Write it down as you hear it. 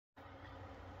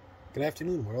Good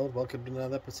afternoon, world. Welcome to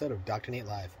another episode of Dr. Nate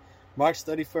Live. March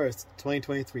 31st,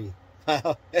 2023.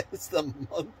 Wow, it's the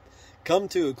month come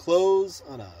to a close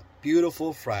on a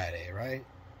beautiful Friday, right?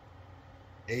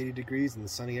 80 degrees in the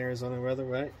sunny Arizona weather,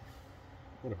 right?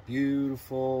 What a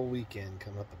beautiful weekend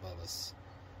coming up above us.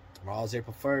 Tomorrow's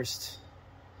April 1st.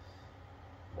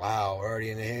 Wow, we're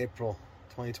already in April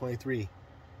 2023.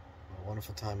 What a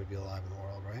wonderful time to be alive in the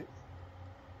world, right?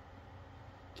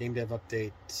 Game dev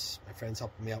update. My friend's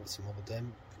helping me out with some mobile dev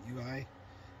UI.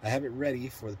 I have it ready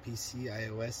for the PC,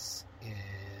 iOS, and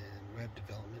web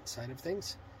development side of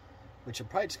things, which I'm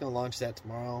probably just going to launch that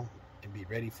tomorrow and be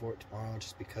ready for it tomorrow,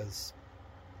 just because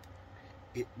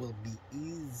it will be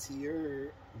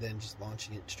easier than just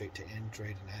launching it straight to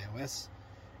Android and iOS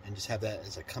and just have that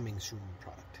as a coming soon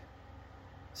product.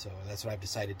 So that's what I've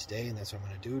decided today, and that's what I'm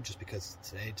going to do, just because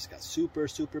today I just got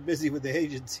super busy with the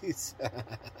agencies.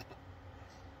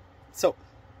 So,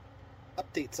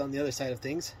 updates on the other side of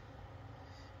things.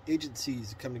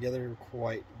 Agencies come together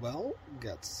quite well.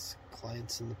 Got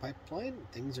clients in the pipeline.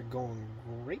 Things are going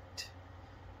great.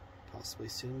 Possibly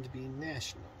soon to be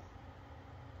national.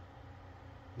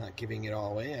 Not giving it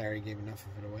all away. I already gave enough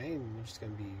of it away. And we're just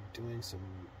going to be doing some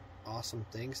awesome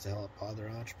things to help other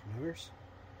entrepreneurs.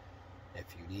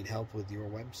 If you need help with your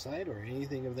website or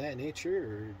anything of that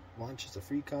nature, or want just a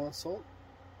free consult,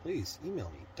 please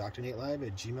email me,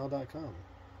 DoctorNateLive@gmail.com.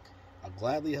 I'll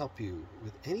gladly help you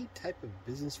with any type of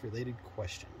business-related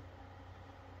question,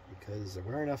 because there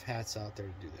wear enough hats out there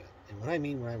to do that. And what I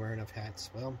mean when I wear enough hats,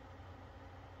 well,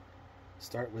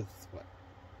 start with what?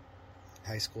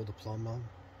 High school diploma,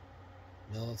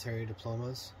 military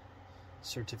diplomas,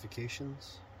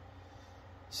 certifications,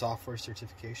 software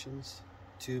certifications,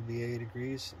 2 BA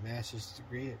degrees, a master's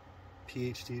degree, a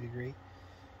PhD degree,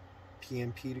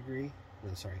 PMP degree,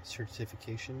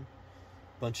 certification,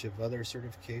 bunch of other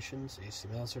certifications,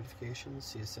 HTML certifications,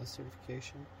 CSS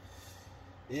certification,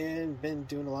 and been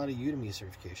doing a lot of Udemy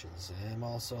certifications, and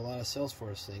also a lot of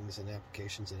Salesforce things and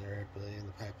applications that are in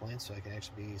the pipeline, so I can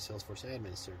actually be Salesforce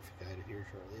admin certified here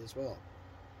shortly as well.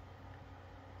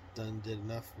 Did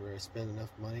enough where I spend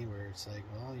enough money where it's like,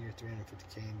 well, you're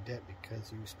 $350K in debt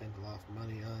because you spent a lot of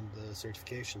money on the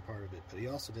certification part of it. But he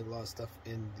also did a lot of stuff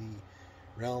in the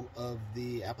realm of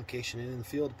the application and in the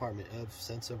field department of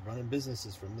sense of running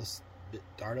businesses from this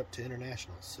startup to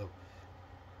international. So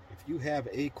if you have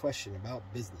a question about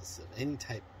business of any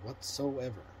type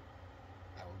whatsoever,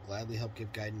 I will gladly help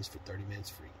give guidance for 30 minutes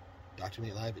free.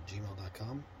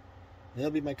 DoctorNateLive@gmail.com. And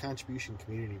that'll be my contribution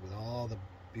community with all the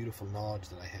beautiful knowledge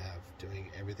that I have, doing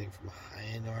everything from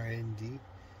high-end R&D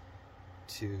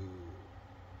to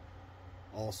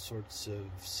all sorts of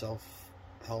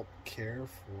self-help care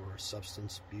for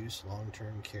substance abuse,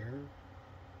 long-term care.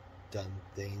 Done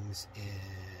things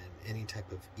in any type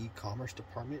of e-commerce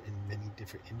department in many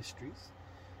different industries.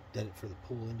 Done it for the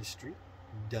pool industry.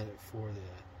 Done it for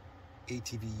the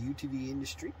ATV, UTV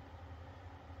industry,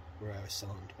 where I was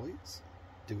selling toys.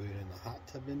 Do it in the hot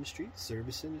tub industry,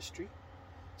 service industry.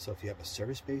 So if you have a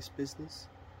service-based business,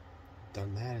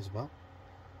 done that as well.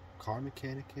 Car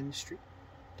mechanic industry,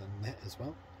 done that as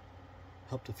well.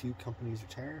 Helped a few companies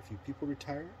retire, a few people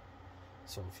retire.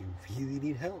 So if you really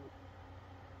need help,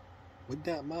 would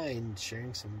not mind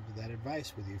sharing some of that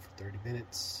advice with you for 30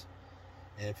 minutes.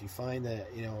 And if you find that,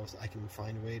 I can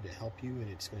find a way to help you and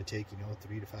it's going to take,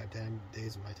 3 to 5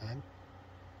 days of my time,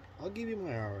 I'll give you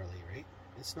my hourly rate.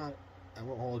 It's not, I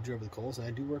won't hold you over the coals, and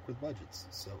I do work with budgets.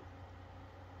 So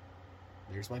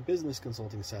there's my business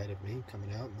consulting side of me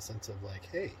coming out in the sense of like,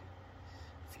 hey,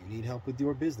 if you need help with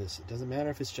your business, it doesn't matter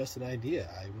if it's just an idea.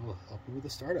 I will help you with a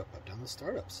startup. I've done the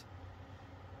startups.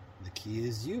 The key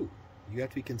is you. You have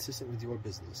to be consistent with your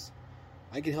business.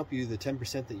 I can help you the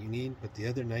 10% that you need, but the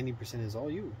other 90% is all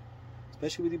you,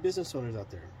 especially with you business owners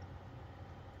out there.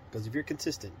 Because if you're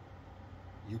consistent,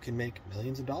 you can make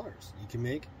millions of dollars. You can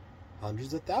make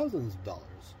hundreds of thousands of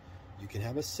dollars. You can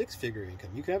have a 6-figure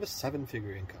income. You can have a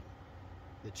 7-figure income.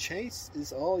 The chase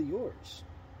is all yours.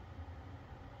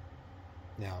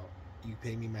 Now, you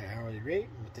pay me my hourly rate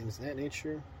and things of that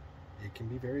nature, it can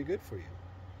be very good for you.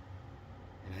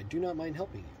 And I do not mind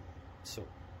helping you. So,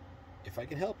 if I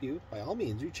can help you, by all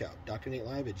means, reach out.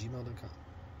 DoctorNateLive@gmail.com.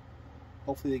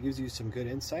 Hopefully that gives you some good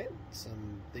insight,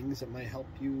 some things that might help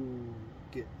you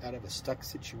get out of a stuck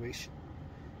situation.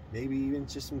 Maybe even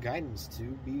just some guidance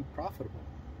to be profitable.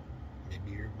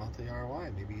 Maybe your monthly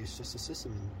ROI, maybe it's just a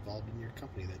system involved in your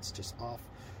company that's just off,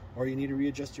 or you need to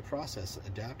readjust your process,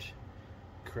 adapt,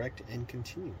 correct, and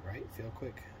continue, right? Fail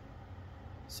quick.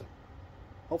 So,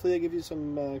 hopefully they give you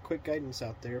some quick guidance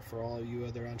out there for all you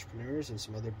other entrepreneurs and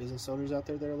some other business owners out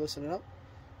there that are listening up.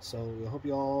 So I hope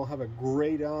you all have a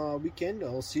great weekend.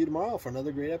 I'll see you tomorrow for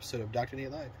another great episode of Dr.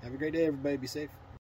 Nate Live. Have a great day, everybody. Be safe.